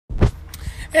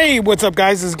Hey, what's up,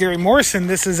 guys? This is Gary Morrison.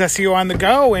 This is SEO on the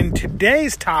Go, and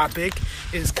today's topic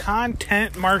is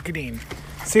content marketing.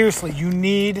 Seriously, you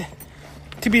need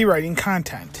to be writing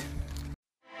content.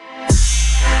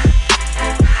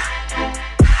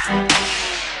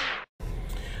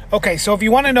 Okay, so if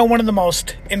you want to know one of the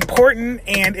most important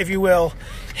and, if you will,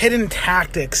 hidden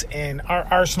tactics in our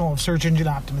arsenal of search engine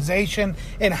optimization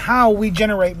and how we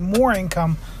generate more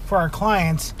income for our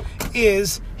clients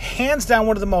is hands down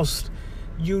one of the most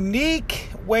unique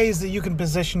ways that you can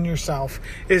position yourself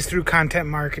is through content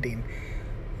marketing.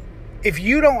 If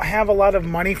you don't have a lot of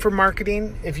money for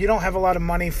marketing, if you don't have a lot of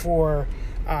money for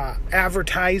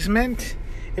advertisement,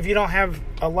 if you don't have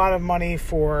a lot of money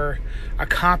for a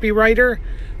copywriter,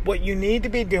 what you need to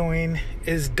be doing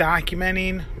is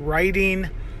documenting,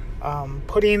 writing,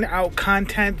 putting out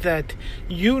content that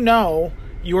you know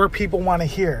your people want to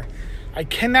hear. I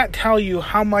cannot tell you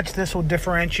how much this will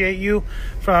differentiate you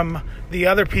from the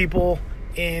other people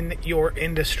in your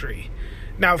industry.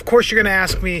 Now, of course, you're going to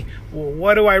ask me, well,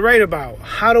 what do I write about?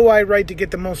 How do I write to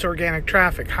get the most organic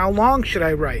traffic? How long should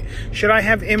I write? Should I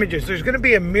have images? There's going to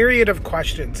be a myriad of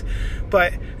questions,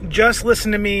 but just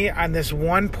listen to me on this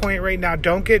one point right now.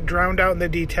 Don't get drowned out in the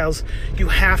details. You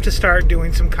have to start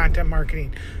doing some content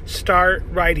marketing. Start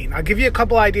writing. I'll give you a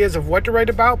couple ideas of what to write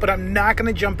about, but I'm not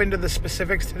going to jump into the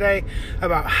specifics today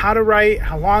about how to write,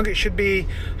 how long it should be,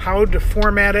 how to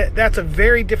format it. That's a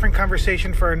very different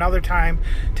conversation for another time.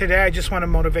 Today, I just want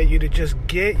to motivate you to just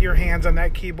get your hands on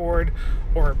that keyboard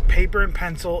or paper and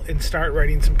pencil and start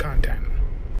writing some content.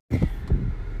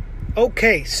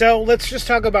 Okay, so let's just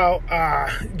talk about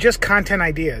just content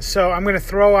ideas. So I'm going to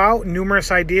throw out numerous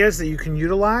ideas that you can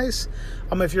utilize.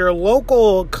 If you're a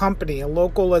local company, a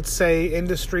local, let's say,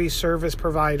 industry service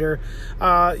provider,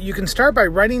 you can start by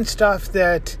writing stuff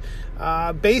that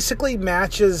basically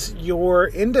matches your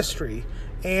industry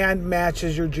and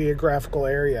matches your geographical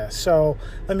area. So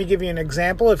let me give you an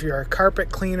example. If you're a carpet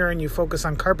cleaner and you focus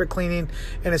on carpet cleaning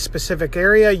in a specific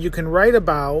area, you can write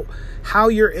about how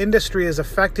your industry is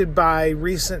affected by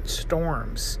recent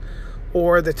storms,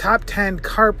 or the top 10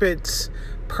 carpets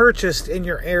purchased in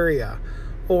your area,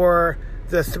 or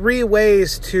the 3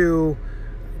 ways to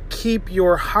keep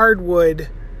your hardwood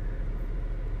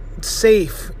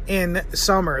safe in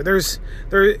summer. There's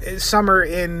summer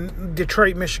in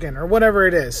Detroit, Michigan, or whatever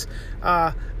it is.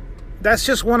 That's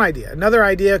just one idea. Another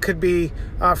idea could be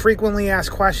frequently asked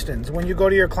questions. When you go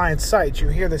to your client's site, you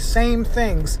hear the same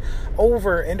things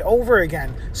over and over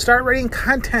again. Start writing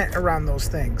content around those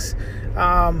things.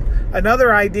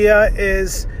 Another idea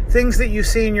is things that you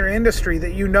see in your industry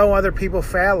that you know other people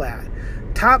fail at.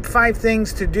 Top 5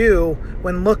 things to do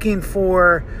when looking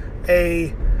for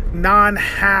a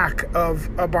non-hack of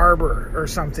a barber or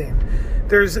something.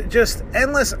 There's just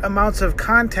endless amounts of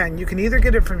content. You can either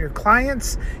get it from your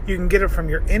clients, you can get it from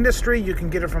your industry, you can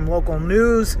get it from local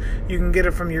news, you can get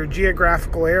it from your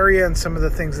geographical area and some of the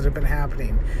things that have been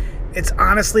happening. It's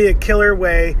honestly a killer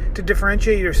way to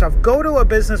differentiate yourself. Go to a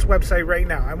business website right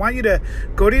now. I want you to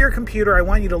go to your computer. I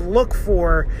want you to look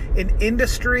for an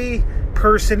industry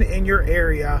person in your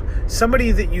area,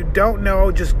 somebody that you don't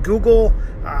know. Just Google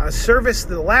service,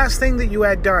 the last thing that you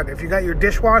had done. If you got your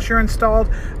dishwasher installed,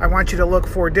 I want you to look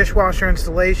for dishwasher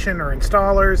installation or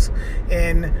installers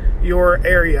in your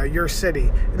area, your city.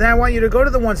 And then I want you to go to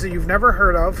the ones that you've never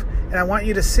heard of, and I want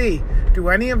you to see, do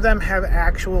any of them have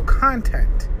actual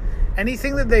content?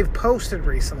 Anything that they've posted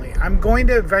recently, I'm going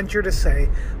to venture to say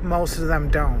most of them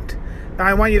don't. Now,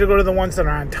 I want you to go to the ones that are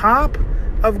on top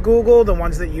of Google, the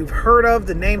ones that you've heard of,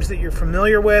 the names that you're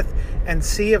familiar with, and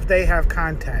see if they have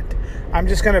content. I'm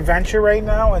just going to venture right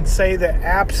now and say that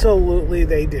absolutely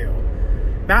they do.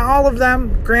 Not all of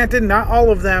them, granted, not all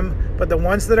of them, but the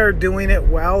ones that are doing it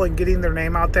well and getting their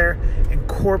name out there,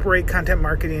 incorporate content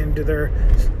marketing into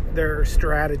their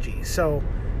strategy. So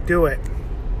do it.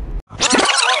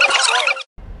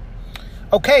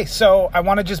 Okay, so I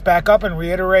want to just back up and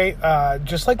reiterate,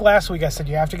 just like last week I said,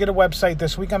 you have to get a website.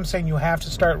 This week I'm saying you have to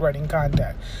start writing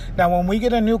content. Now, when we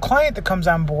get a new client that comes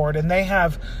on board and they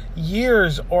have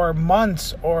years or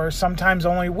months or sometimes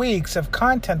only weeks of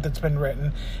content that's been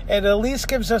written, it at least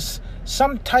gives us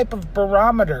some type of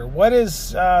barometer. What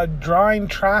is drawing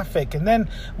traffic? And then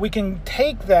we can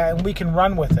take that and we can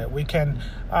run with it. We can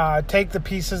take the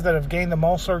pieces that have gained the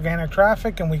most organic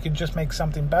traffic and we can just make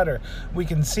something better. We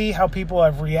can see how people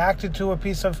have reacted to a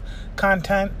piece of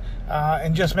content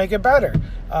and just make it better.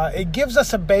 It gives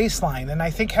us a baseline, and I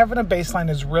think having a baseline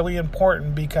is really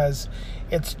important because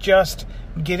it's just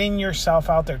getting yourself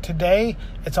out there. Today,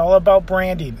 it's all about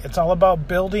branding. It's all about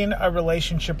building a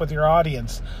relationship with your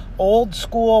audience. Old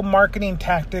school marketing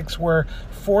tactics were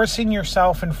forcing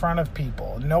yourself in front of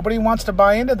people. Nobody wants to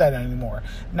buy into that anymore.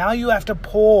 Now you have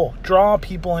to draw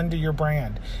people into your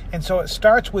brand. And so it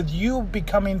starts with you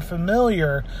becoming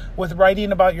familiar with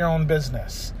writing about your own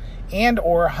business and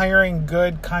or hiring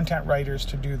good content writers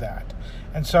to do that.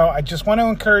 And so I just want to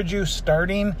encourage you,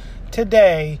 starting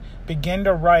today, begin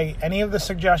to write any of the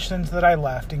suggestions that I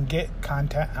left and get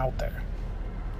content out there.